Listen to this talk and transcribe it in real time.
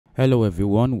Hello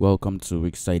everyone, welcome to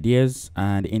Wix Ideas,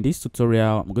 and in this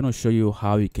tutorial I'm going to show you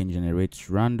how you can generate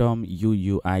random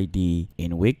UUID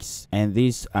in Wix. And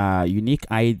these are unique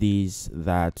IDs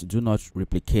that do not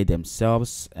replicate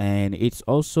themselves, and it's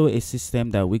also a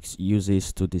system that Wix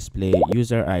uses to display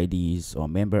user IDs or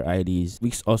member IDs.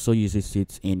 Wix also uses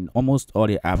it in almost all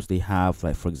the apps they have,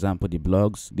 like for example the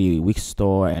blogs, the Wix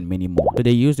store, and many more. So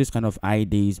they use this kind of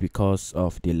IDs because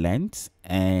of the length,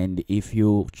 and if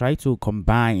you try to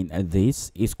combine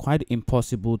this, it's quite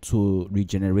impossible to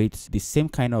regenerate the same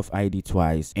kind of ID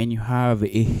twice, and you have a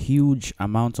huge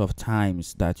amount of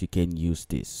times that you can use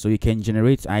this. So you can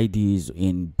generate IDs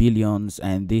in billions,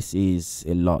 and this is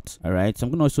a lot. All right, so I'm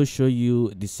going to also show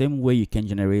you the same way you can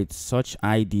generate such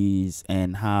IDs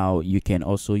and how you can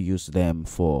also use them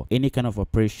for any kind of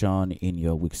operation in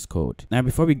your Wix code. Now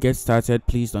before we get started,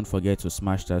 please don't forget to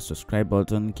smash that subscribe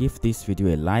button, give this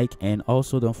video a like, and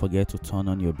also don't forget to turn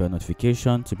on your bell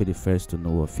notification to be the first to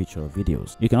know of future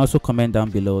videos. You can also comment down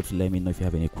below to let me know if you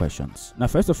have any questions. Now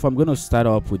first of all, I'm going to start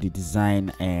off with the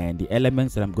design and the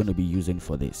elements that I'm going to be using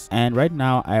for this. And right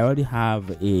now I already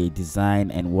have a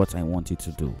design and what I want it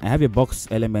to do. I have a box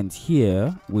element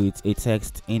here with a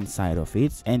text inside of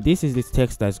it, and this is the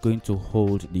text that's going to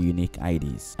hold the unique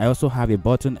IDs. I also have a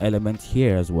button element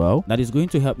here as well that is going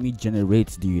to help me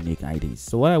generate the unique IDs.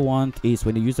 So what I want is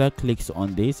when the user clicks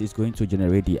on this, it's going to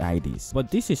generate the IDs. But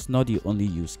this is not the only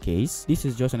use case. This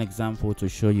is just an example to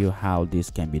show you how this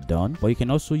can be done. But you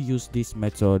can also use this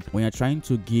method when you're trying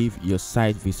to give your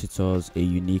site visitors a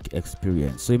unique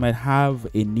experience. So you might have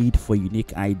a need for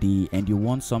unique ID and you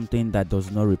want something that does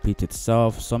not repeat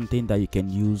itself, something that you can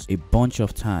use a bunch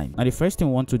of time. Now the first thing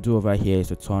we want to do over here is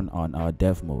to turn on our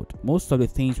dev mode. Most of the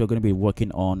things we're going to be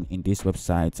working on in this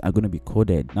website are going to be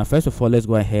coded. Now first of all, let's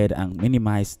go ahead and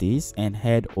minimize this and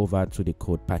head over to the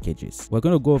code packages. We're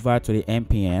going to go over to the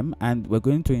npm and we're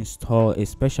going to install a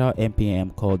special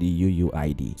npm called the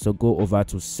UUID. So go over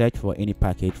to search for any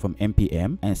package from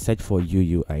npm and search for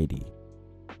UUID.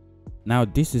 Now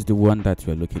this is the one that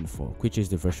we're looking for, which is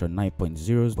the version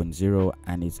 9.0.0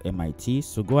 and it's MIT.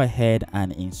 So go ahead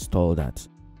and install that.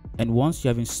 And once you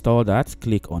have installed that,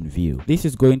 click on view. This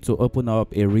is going to open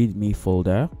up a readme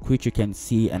folder which you can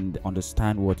see and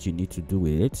understand what you need to do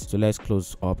with it. So let's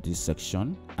close up this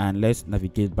section and let's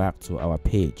navigate back to our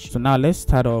page. So now let's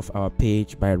start off our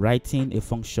page by writing a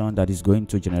function that is going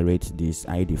to generate this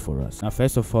ID for us. Now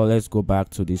first of all, let's go back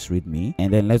to this readme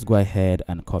and then let's go ahead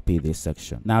and copy this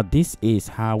section. Now this is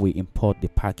how we import the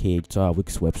package to our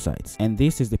Wix website, and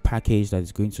this is the package that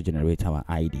is going to generate our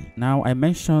ID. Now I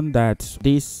mentioned that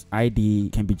this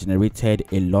ID can be generated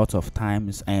a lot of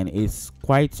times, and it's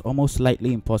quite almost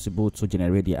slightly impossible to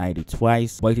generate the ID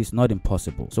twice, but it is not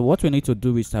impossible. So what we need to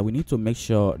do is that we need to make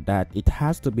sure that it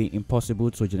has to be impossible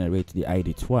to generate the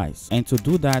ID twice, and to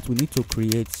do that we need to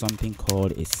create something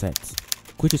called a set,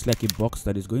 which is like a box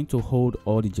that is going to hold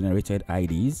all the generated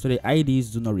IDs, so the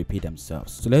IDs do not repeat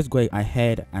themselves. So let's go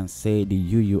ahead and say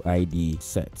the UUID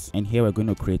set, and here we're going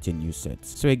to create a new set.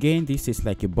 So again, this is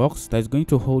like a box that is going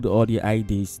to hold all the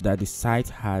IDs that the site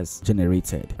has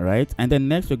generated. All right, and then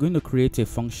next we're going to create a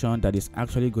function that is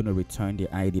actually going to return the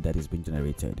ID that has been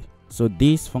generated. So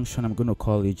this function, I'm going to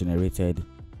call it generated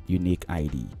unique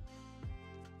ID.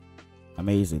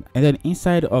 Amazing. And then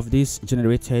inside of this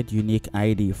generated unique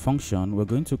ID function, we're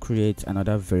going to create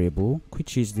another variable,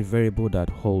 which is the variable that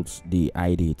holds the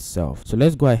ID itself. So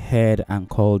let's go ahead and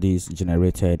call this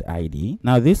generated ID.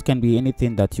 Now this can be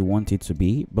anything that you want it to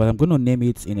be, but I'm going to name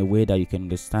it in a way that you can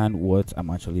understand what I'm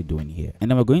actually doing here. And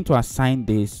then we're going to assign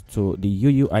this to the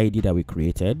UUID that we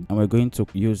created, and we're going to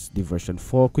use the version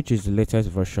 4, which is the latest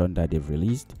version that they've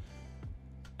released.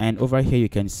 And over here you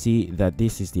can see that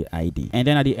this is the ID, and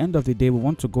then at the end of the day we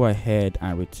want to go ahead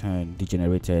and return the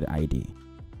generated ID.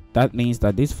 That means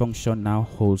that this function now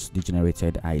holds the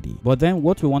generated ID. But then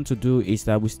what we want to do is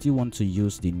that we still want to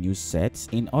use the new set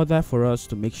in order for us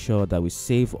to make sure that we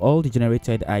save all the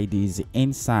generated IDs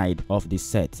inside of the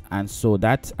set, and so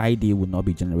that ID will not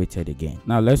be generated again.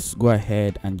 Now let's go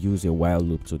ahead and use a while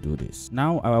loop to do this.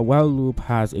 Now our while loop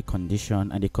has a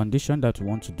condition, and the condition that we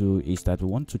want to do is that we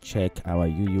want to check our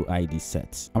UUID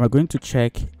set, and we're going to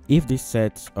check if this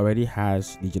set already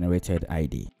has the generated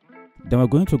ID. Then we're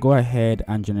going to go ahead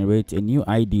and generate a new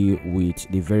ID with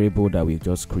the variable that we've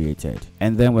just created,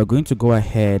 and then we're going to go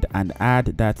ahead and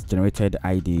add that generated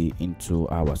ID into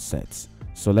our set.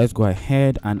 So let's go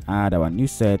ahead and add our new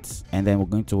set, and then we're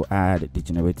going to add the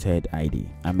generated ID.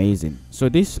 Amazing. So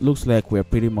this looks like we're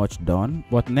pretty much done,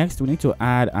 but next we need to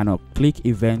add an click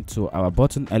event to our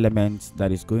button element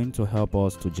that is going to help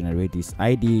us to generate this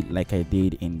ID like I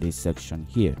did in this section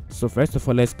here. So first of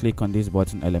all, let's click on this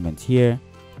button element here,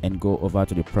 and go over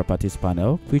to the properties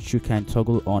panel, which you can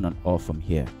toggle on and off from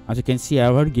here. As you can see, I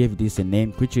already gave this a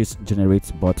name, which is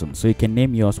generate button. So you can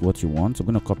name yours what you want. So I'm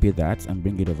going to copy that and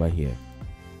bring it over here.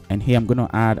 And here I'm going to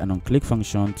add an on-click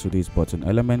function to this button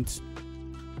element.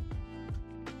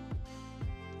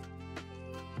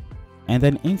 And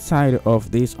then inside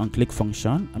of this on-click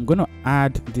function, I'm going to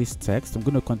add this text. I'm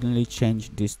going to continually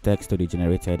change this text to the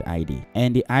generated ID.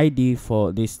 And the ID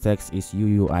for this text is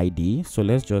UUID. So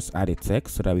let's just add a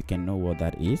text so that we can know what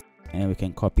that is. And we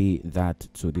can copy that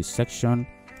to this section.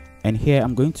 And here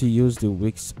I'm going to use the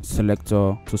Wix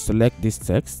selector to select this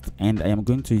text, and I am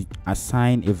going to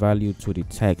assign a value to the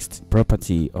text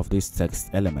property of this text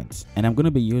element. And I'm going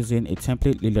to be using a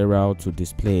template literal to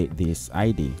display this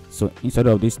ID. So instead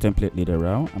of this template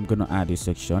literal, I'm going to add this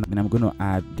section, and I'm going to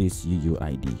add this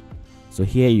UUID. So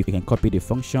here you can copy the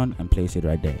function and place it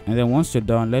right there. And then once you're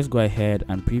done, let's go ahead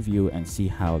and preview and see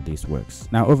how this works.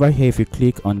 Now over here, if you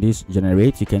click on this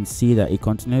generate, you can see that it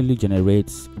continually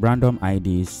generates random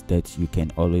IDs that you can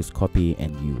always copy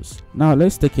and use. Now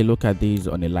let's take a look at these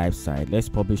on a live site. Let's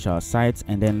publish our site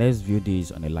and then let's view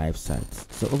these on a live site.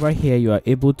 So over here, you are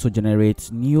able to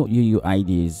generate new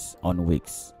UUIDs on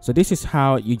Wix. So this is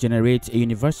how you generate a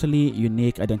universally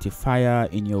unique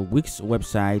identifier in your Wix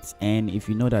website. And if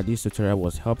you know that this tutorial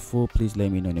was helpful, please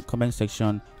let me know in the comment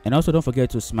section. And also don't forget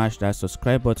to smash that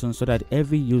subscribe button so that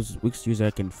every Wix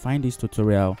user can find this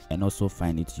tutorial and also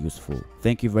find it useful.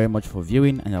 Thank you very much for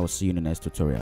viewing, and I will see you in the next tutorial.